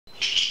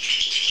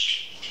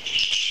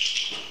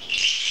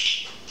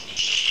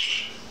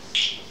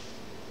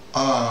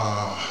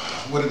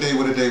What a day,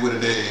 what a day, what a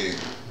day.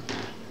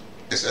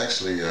 It's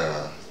actually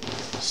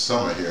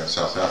summer here in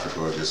South Africa,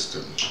 or just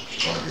going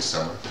to be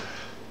summer.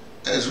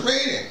 And it's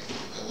raining.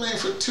 It rained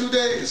for 2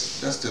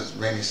 days. That's the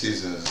rainy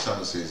season, the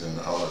summer season.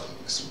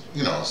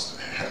 You know, it's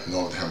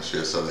Northern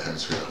Hemisphere, Southern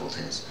Hemisphere, the whole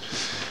thing is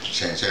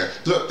changed here.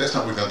 Look, that's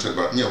not what we're going to talk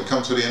about. You know,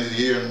 come to the end of the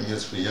year, and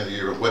it's the end of the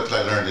year. What did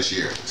I learn this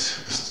year?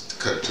 To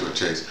cut it to a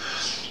chase.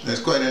 And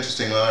it's quite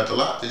interesting. I learned a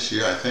lot this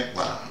year, I think.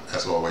 Well,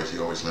 as always,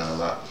 you always learn a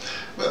lot.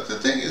 But the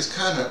thing is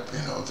kind of, you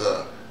know,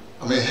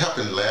 I mean, it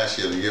happened last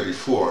year, the year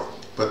before,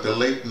 but the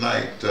late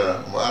night,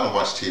 well, I don't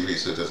watch TV,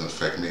 so it doesn't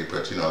affect me,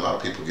 but, you know, a lot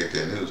of people get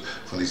their news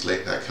from these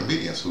late night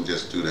comedians who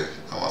just do the, I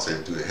don't want to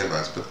say do the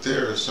headlines, but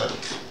there's like,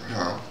 you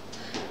know,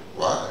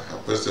 why?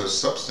 What's the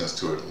substance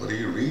to it? What are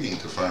you reading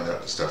to find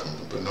out the stuff?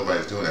 But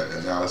nobody's doing that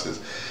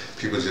analysis.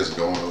 People are just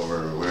going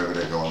over whatever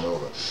they're going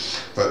over.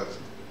 But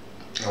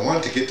I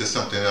wanted to get to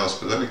something else,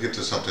 but let me get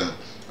to something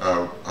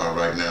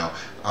right now.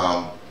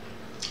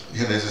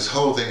 You know, there's this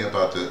whole thing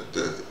about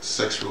the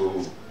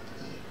sexual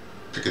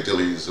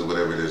piccadillies or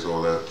whatever it is,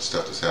 all that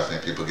stuff that's happening,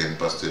 people getting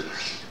busted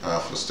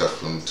for stuff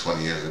from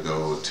 20 years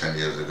ago, 10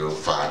 years ago,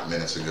 5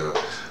 minutes ago,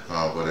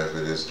 whatever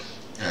it is.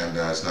 And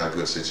it's not a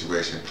good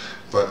situation.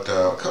 But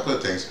a couple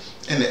of things.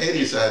 In the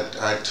 80s, I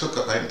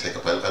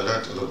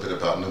learned a little bit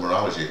about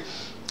numerology.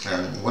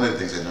 And one of the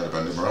things I learned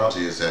about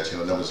numerology is that, you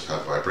know, numbers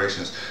have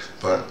vibrations,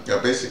 but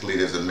basically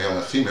there's a male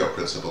and female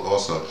principle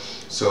also.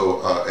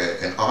 So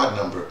an odd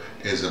number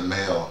is a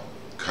male,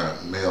 kind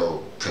of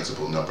male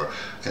principle number.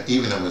 An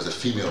even number is a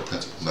female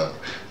principle number.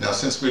 Now,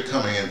 since we're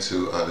coming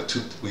into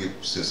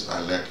since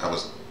I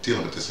was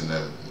dealing with this in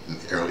the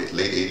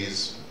late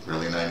 80s,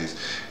 early 90s,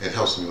 it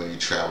helps me when you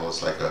travel.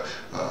 It's like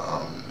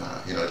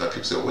you know, like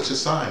people say, what's your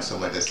sign?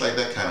 Something like that. It's like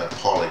that kind of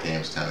parlor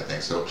games kind of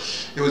thing. So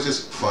it was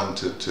just fun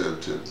to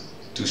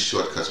do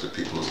shortcuts with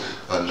people's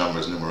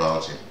numbers,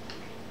 numerology.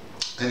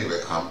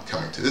 Anyway, I'm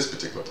coming to this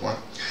particular point.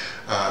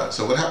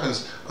 So what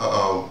happens,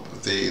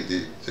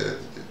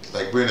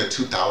 like we're in the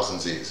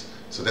 2000s,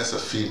 so that's a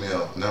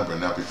female number.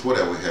 Now before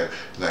that we had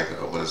like,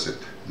 what is it,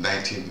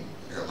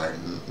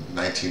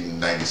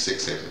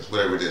 1996,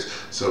 whatever it is.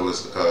 So it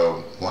was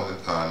 9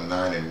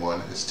 and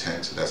 1 is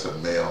 10, so that's a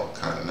male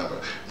kind of number.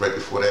 Right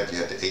before that you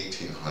had the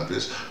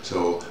 1800s,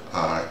 so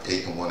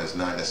 8 and 1 is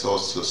 9. That's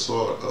also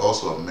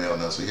a male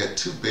number. So you had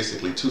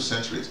basically two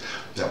centuries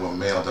that were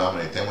male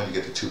dominated. Then when you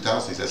get to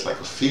 2000s, that's like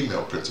a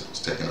female principle's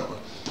taking over.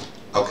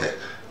 Okay,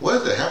 what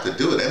does that have to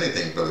do with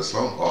anything, Brother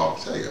Sloan? Oh, I'll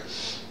tell you.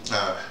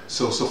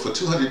 So for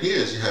 200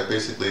 years you had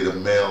basically the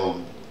male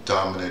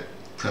dominant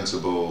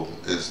principle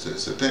is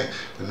the thing,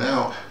 but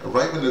now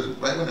right when I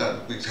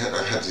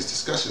had these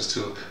discussions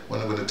too,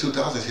 when the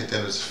 2000s hit,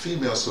 then it's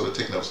females sort of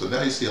taking up. So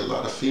now you see a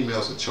lot of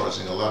females are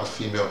charging, a lot of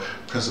female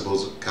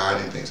principles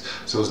guiding things.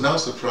 So it's no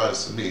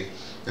surprise to me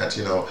that,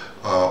 you know,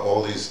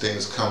 all these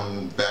things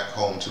come back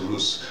home to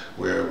roost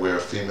where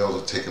females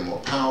are taking more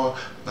power.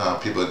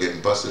 People are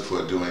getting busted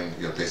for doing,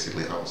 you know,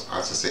 basically I was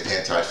to say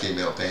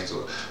anti-female things,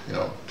 or, you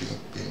know,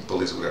 being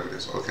bullies or whatever it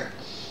is. Okay,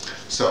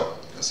 so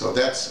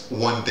that's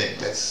one thing.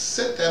 Let's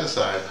set that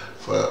aside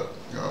for,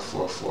 you know,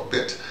 for a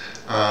bit.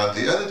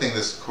 The other thing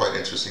that's quite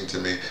interesting to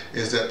me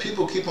is that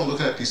people keep on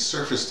looking at these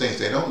surface things.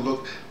 They don't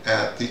look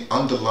at the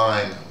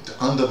underlying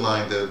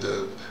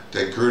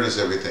that girders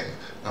everything.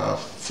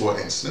 For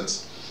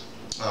instance,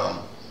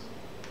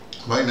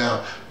 right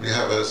now we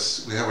have a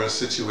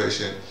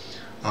situation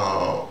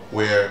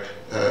where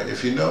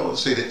if you know,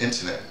 say the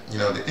internet, you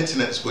know, the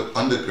internet is what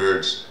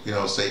undergirds, you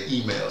know, say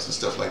emails and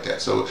stuff like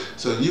that. So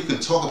you can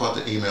talk about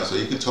the emails, or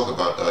you can talk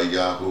about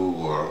Yahoo,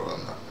 or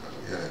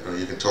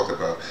you can talk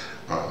about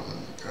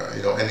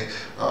you know, any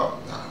what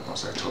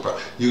was I talking about?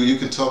 You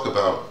can talk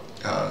about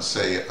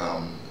say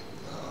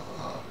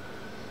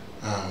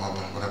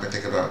what I've been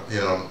thinking about,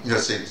 you know,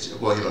 let's say,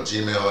 well, you know,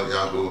 Gmail,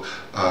 Yahoo,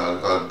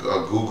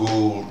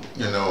 Google,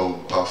 you know,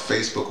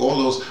 Facebook, all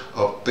those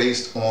are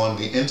based on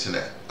the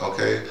internet.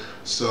 Okay,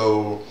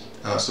 so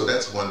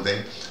that's one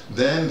thing.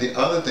 Then the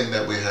other thing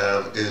that we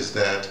have is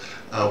that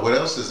what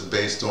else is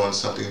based on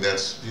something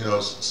that's, you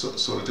know,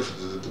 sort of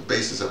different, the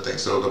basis of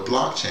things. So the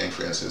blockchain,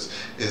 for instance,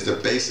 is the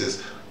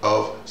basis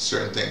of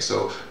certain things.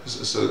 So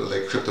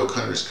like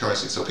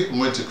cryptocurrency. So people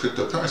went to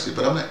cryptocurrency,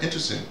 but I'm not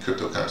interested in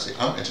cryptocurrency.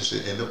 I'm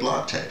interested in the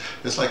blockchain.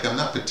 It's like I'm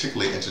not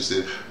particularly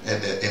interested in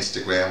the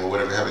Instagram or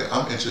whatever have you.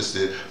 I'm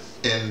interested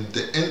in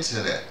the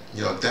internet.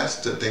 You know, that's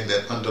the thing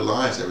that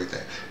underlies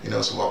everything. You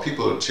know, so while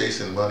people are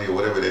chasing money or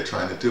whatever they're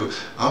trying to do,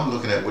 I'm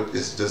looking at how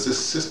is this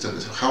system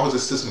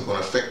going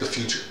to affect the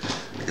future?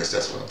 I guess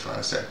that's what I'm trying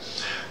to say.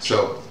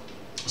 So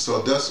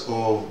that's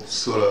all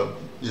sort of,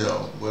 you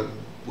know,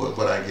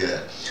 what I get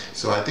at.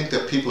 So I think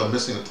that people are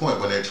missing the point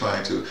when they're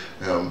trying to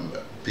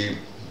be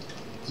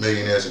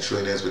millionaires or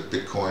trillionaires with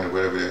Bitcoin or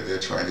whatever they're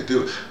trying to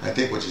do. I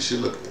think what you should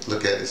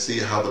look at is see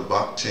how the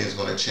blockchain is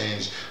going to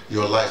change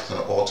your life,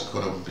 going to alter,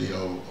 going to, you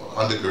know,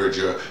 undergird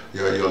your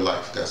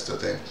life. That's the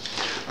thing.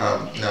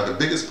 Now the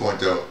biggest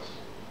point though,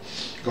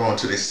 going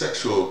to these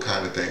sexual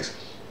kind of things,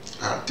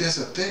 there's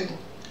a thing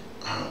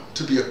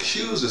to be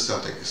accused of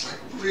something. It's like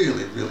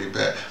really, really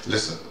bad.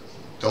 Listen,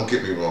 don't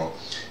get me wrong.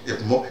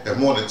 If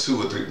more than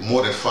 2 or 3,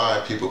 more than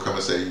 5 people come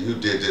and say you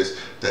did this,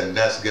 then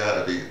that's got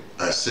to be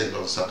a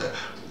signal to something.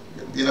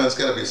 You know, it's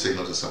got to be a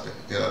signal to something.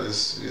 You know,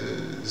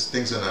 this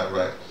things are not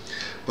right.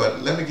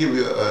 But let me give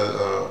you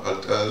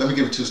let me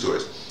give you 2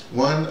 stories.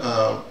 One,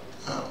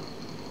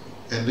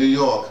 in New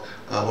York.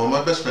 Well,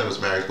 my best friend was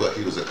married, but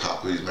he was a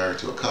cop. He was married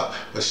to a cop.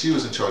 But she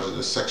was in charge of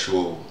the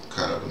sexual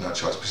kind of, not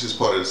charge, but she's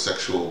part of the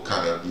sexual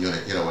kind of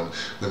unit. You know, when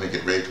women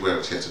get raped,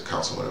 whatever, she has to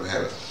counsel, whatever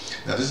have it.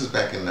 Now, this is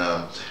back in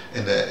the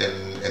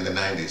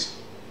 90s,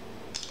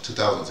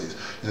 2000s,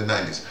 in the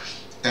 90s.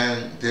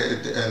 And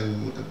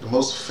the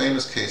most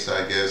famous case,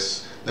 I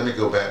guess, let me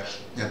go back.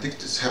 I think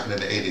this happened in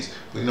the 80s.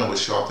 You know, with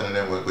Sharpton and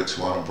then with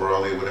Tawana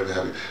Brawley or whatever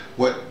have you.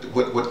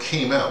 What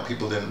came out,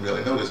 people didn't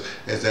really notice,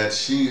 is that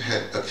she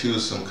had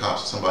accused some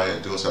cops, somebody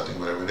of doing something,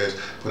 whatever it is.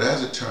 But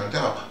as it turned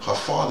out, her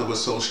father was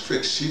so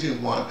strict, she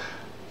didn't want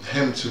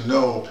him to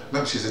know.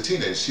 Remember, she's a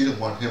teenager. She didn't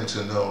want him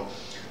to know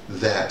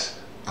that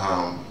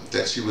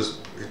that she was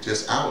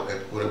just out at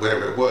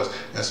whatever it was.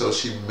 And so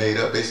she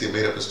basically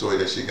made up a story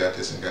that she got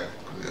this and got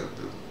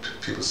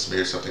people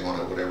smeared something on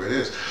it, whatever it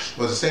is.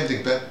 Well, the same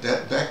thing back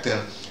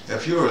then.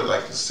 If you were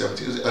like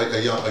 17, a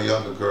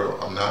younger girl,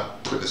 I'm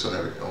not putting this on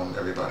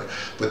everybody,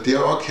 but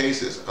there are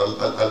cases.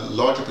 A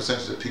larger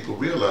percentage of people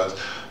realize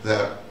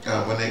that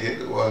when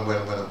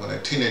a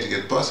teenager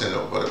gets busted,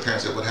 or the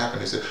parents said, "What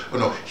happened?" They said, "Oh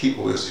no, he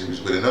was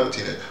with another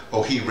teenager.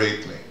 Oh, he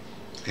raped me,"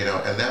 you know,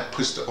 and that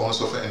pushed the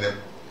onus off, and then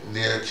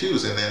they're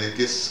accused, and then it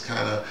gets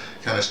kind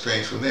of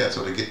strange from there.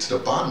 So to get to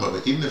the bottom of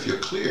it, even if you're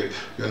cleared,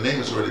 your name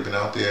has already been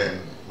out there,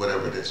 and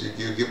whatever it is,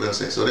 you get what I'm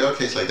saying. So there are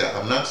cases like that.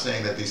 I'm not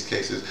saying that these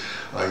cases,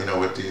 you know,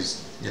 with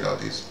these, you know,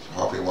 these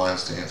Harvey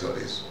Weinsteins or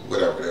these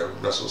whatever they're,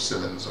 Russell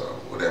Simmons or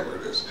whatever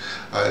it is,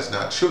 it's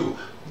not true.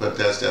 But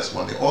that's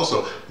one thing.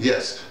 Also,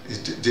 yes,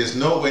 there's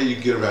no way you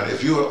get around it.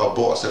 If you're a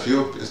boss, if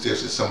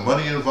there's some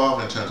money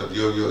involved in terms of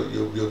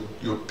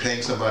you're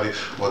paying somebody,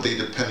 or they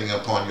depending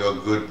upon your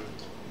good.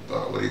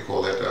 What do you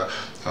call that?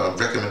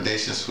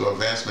 Recommendations for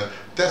advancement.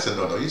 That's a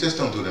no-no. You just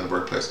don't do it in the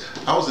workplace.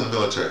 I was in the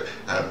military,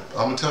 and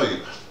I'm gonna tell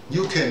you,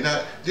 you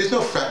cannot. There's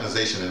no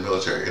fraternization in the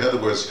military. In other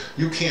words,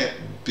 you can't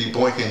be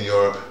boinking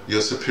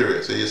your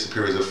superior. Say your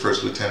superior is a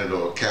first lieutenant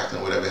or a captain,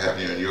 or whatever have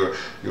you, and you're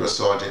a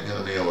sergeant, you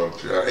know what I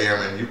mean, or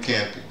airman. You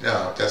can't.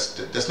 No,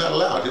 that's not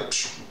allowed.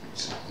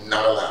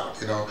 Not allowed,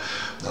 you know.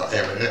 No,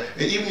 airman.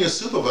 And even your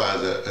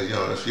supervisor, you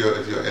know, if you're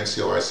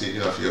NCOIC, you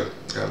know, if you're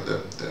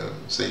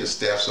say your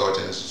staff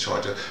sergeant is in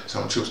charge of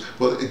some troops.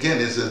 Well, again,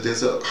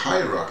 there's a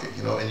hierarchy,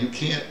 you know, and you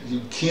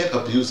can't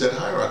abuse that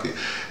hierarchy.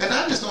 And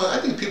I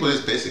think people are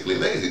just basically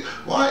lazy.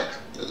 Why?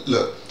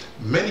 Look,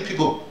 many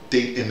people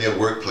date in their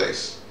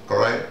workplace, all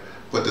right,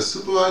 but the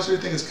supervisory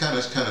thing is kind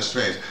of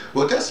strange.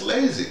 Well, that's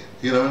lazy,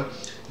 you know.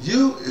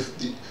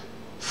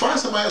 Find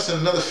somebody else in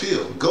another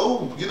field.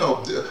 Go, you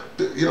know,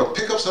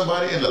 pick up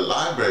somebody in the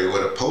library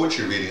with a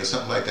poetry reading or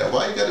something like that.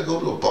 Why you got to go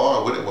to a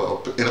bar with it?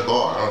 Well, in a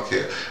bar, I don't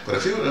care. But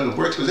if you're in the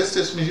workplace, that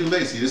just means you're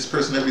lazy. This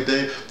person every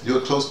day,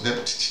 you're close to them.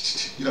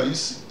 You know,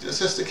 that's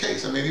just the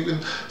case. I mean, even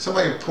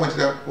somebody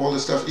pointed out all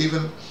this stuff.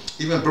 Even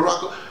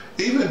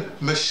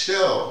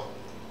Michelle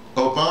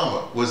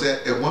Obama was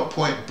at one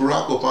point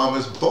Barack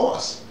Obama's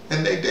boss,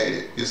 and they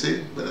dated. You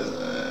see,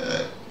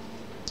 but.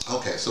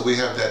 Okay, so we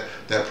have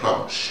that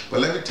problem. But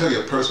let me tell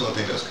you a personal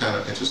thing that's kind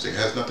of interesting. It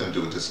has nothing to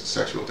do with this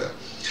sexual thing.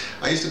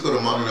 I used to go to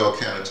Montreal,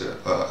 Canada.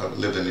 I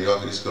lived in New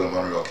York. I used to go to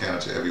Montreal,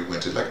 Canada every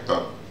winter, like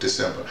about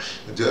December.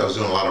 I was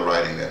doing a lot of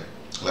writing then,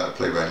 a lot of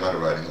playwriting, a lot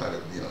of writing, a lot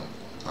of, you know,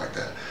 like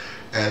that.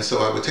 And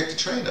so I would take the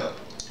train up.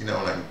 You know,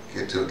 when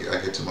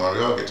I get to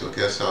Montreal, get to a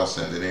guest house,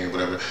 and then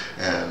whatever,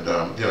 and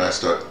you know,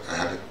 I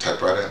had a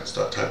typewriter and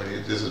start typing.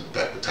 This is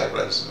back with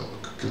typewriters. You know,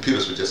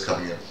 computers were just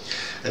coming in,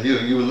 and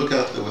you would look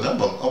out the window.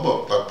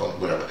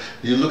 Whatever.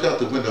 You look out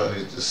the window,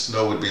 and the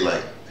snow would be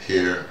like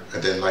here,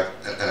 and then like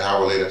an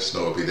hour later,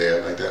 snow would be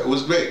there, like that. It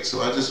was great.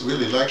 So I just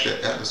really liked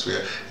that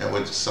atmosphere, and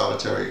with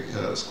solitary, you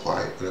know, it was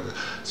quiet, whatever.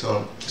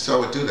 So I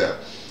would do that.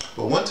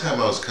 But one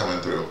time I was coming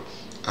through.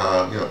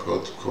 You know,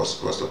 across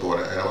the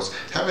border, and I was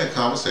having a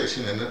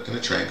conversation in a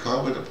train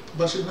car with a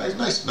bunch of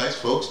nice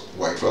folks,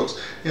 white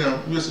folks. You know,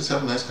 we was just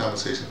having a nice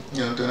conversation.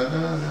 You know,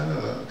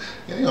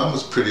 and, you know, I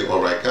was a pretty all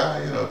right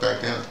guy. You know,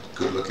 back then,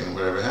 good looking,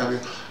 whatever have you.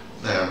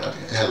 And I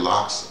had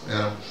locks. You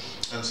know,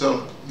 and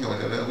so you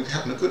know, we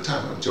having a good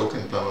time. I'm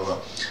joking, blah blah blah.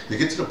 We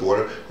get to the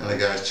border, and the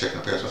guy's checking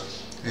the passport.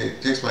 He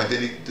takes my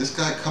identity. This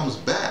guy comes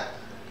back,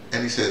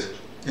 and he says.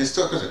 He's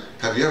talking.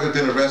 Have you ever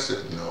been arrested?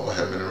 No, I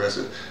haven't been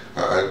arrested.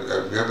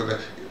 Have you ever been?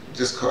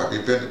 This car, have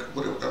you been?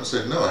 I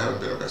said, no, I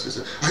haven't been arrested. He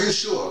said, are you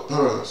sure?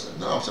 I said,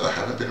 no, I'm sorry, I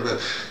haven't been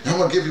arrested. I'm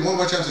gonna give you one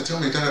more chance to tell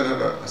me. Da, da, da,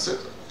 da. I said,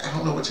 I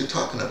don't know what you're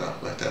talking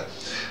about, like that.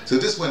 So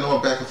this went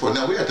on back and forth.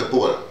 Now we're at the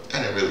border.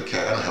 I didn't really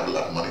care. I don't have a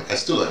lot of money. I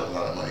still don't have a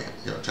lot of money,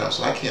 you know,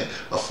 so I can't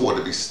afford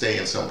to be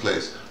staying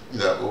someplace, you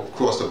know,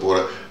 across the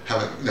border,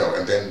 having, you know,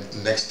 and then the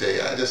next day,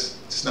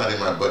 it's not in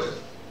my budget.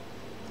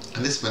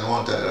 And this went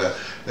on,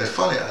 and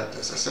finally I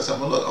said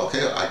something, look,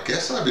 okay, I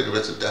guess I've been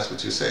arrested, that's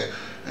what you say.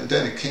 And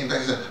then he came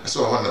back and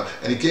said, I want to know.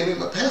 And he gave me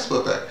my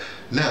passport back.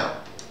 Now,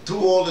 through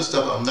all this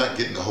stuff, I'm not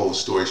getting the whole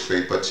story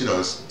straight, but you know,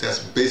 that's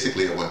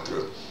basically what I went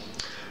through.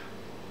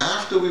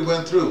 After we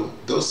went through,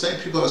 those same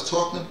people I was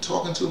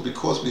talking to,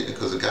 because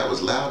the guy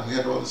was loud and we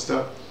had all this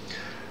stuff,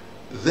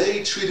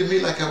 they treated me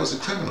like I was a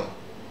criminal.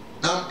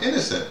 Now I'm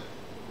innocent,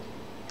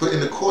 but in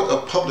the court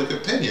of public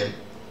opinion,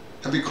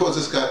 and because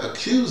this guy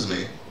accused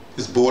me,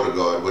 his border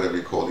guard, whatever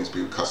you call these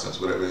people, customs,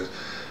 whatever it is,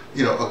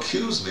 you know,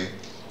 accused me,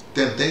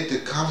 then they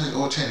did conversation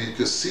all change. You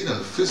could see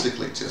them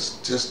physically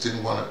just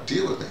didn't want to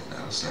deal with me.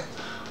 And I was like,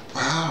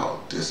 wow,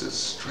 this is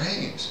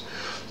strange.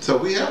 So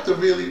we have to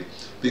really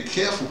be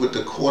careful with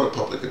the court of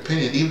public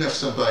opinion, even if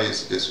somebody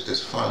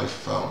is finally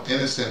found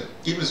innocent.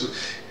 Even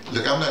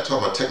look, I'm not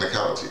talking about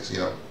technicalities. You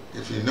know,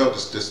 if you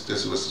notice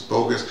this was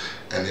bogus,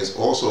 and there's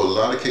also a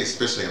lot of cases,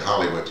 especially in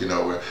Hollywood, you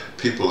know, where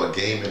people are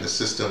gaming the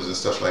systems and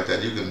stuff like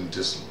that. You can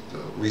just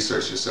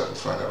research yourself and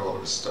find out all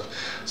of this stuff.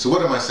 So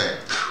what am I saying?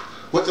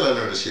 What did I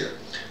learn this year?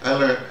 I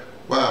learned,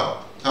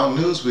 wow, our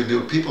news we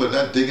do, people are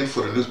not digging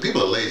for the news.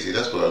 People are lazy.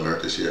 That's what I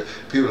learned this year.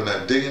 People are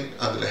not digging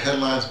under the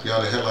headlines,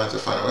 beyond the headlines to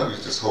find out.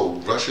 This whole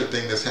Russia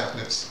thing that's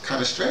happening, it's kind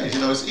of strange.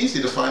 You know, it's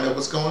easy to find out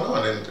what's going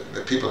on, and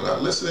the people are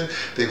not listening.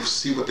 They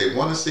see what they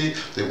want to see.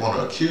 They want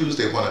to accuse.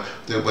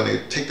 When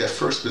they take that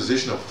first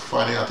position of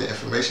finding out the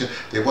information,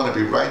 they want to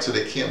be right, so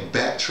they can't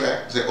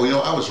backtrack. Say, oh, you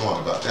know, I was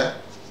wrong about that.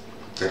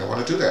 They don't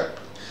want to do that.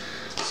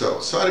 So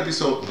sorry to be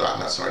so. No, I'm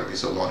not sorry to be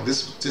so long.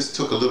 This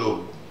took a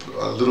little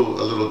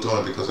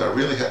doing, because I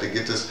really had to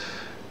get this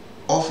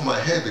off my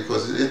head,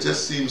 because it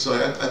just seems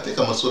like I think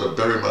I'm gonna sort of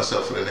bury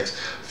myself for the next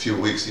few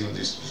weeks, even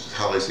this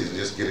holiday season,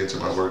 just get into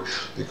my work,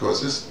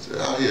 because this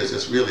out here is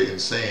just really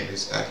insane.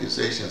 These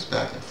accusations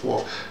back and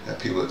forth, and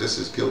people, this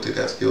is guilty,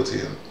 that's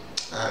guilty, and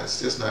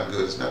it's just not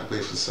good. It's not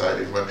great for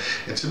society.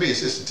 And to me, it's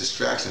just a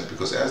distraction,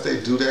 because as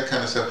they do that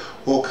kind of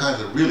stuff, all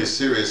kinds of really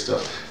serious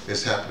stuff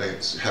is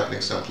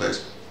happening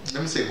someplace.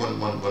 Let me say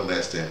one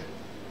last thing.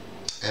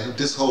 And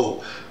this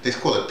whole, they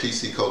call it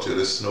PC culture,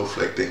 this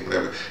snowflake thing,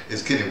 whatever,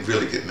 it's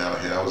really getting out of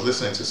hand. I was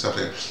listening to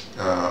something,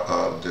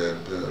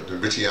 the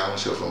Richie Allen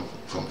show from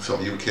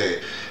UK,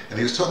 and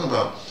he was talking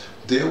about,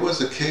 there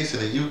was a case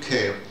in the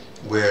UK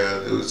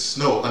where it was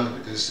snowing,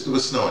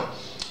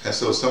 and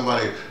so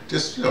somebody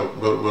just, you know,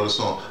 wrote a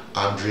song,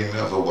 I'm dreaming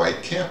of a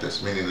white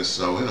campus, meaning the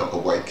snow, you know, a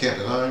white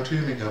campus, I'm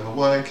dreaming of a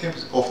white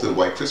campus, off the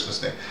white Christmas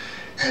thing.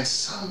 And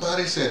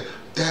somebody said,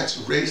 that's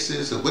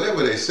racist, or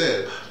whatever they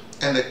said.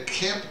 And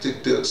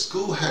the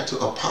school had to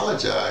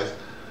apologize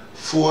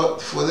for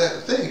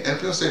that thing. And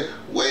people say,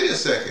 wait a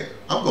second.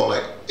 I'm going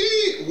like,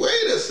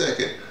 wait a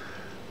second.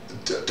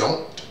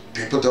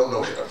 People don't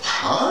know,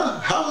 huh?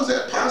 How is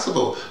that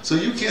possible? So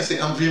you can't say,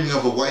 I'm dreaming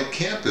of a white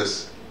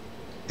campus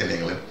in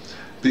England,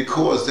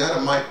 because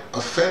that might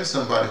offend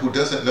somebody who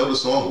doesn't know the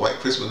song White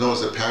Christmas,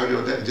 knows a parody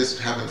of that, and just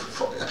having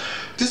fun.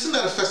 This is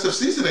not a festive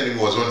season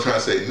anymore, is what I'm trying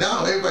to say.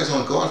 Now everybody's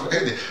on guard for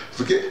everything.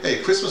 Forget,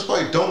 hey, Christmas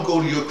party, don't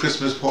go to your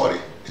Christmas party.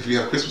 If you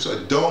have Christmas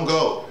party, don't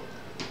go.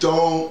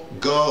 Don't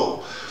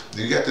go.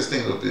 You got this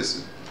thing of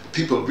this,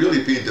 people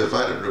really being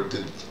divided,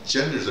 the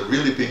genders are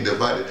really being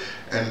divided.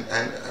 And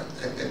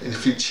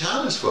if you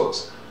challenge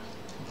folks,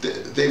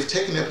 they've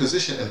taken their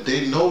position and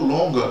they no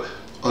longer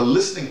are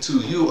listening to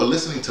you or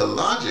listening to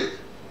logic.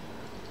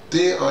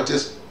 They are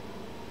just,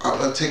 I'm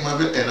gonna take my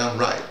bit and I'm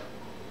right.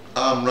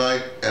 I'm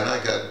right, and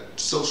I got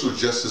social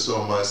justice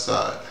on my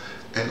side.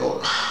 And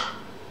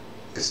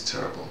it's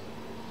terrible.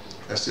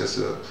 That's just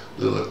a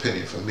little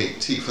opinion from me,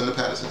 T from the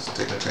Pattersons,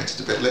 taking a train to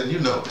Tibet, letting you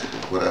know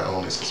what I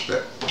only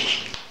suspect.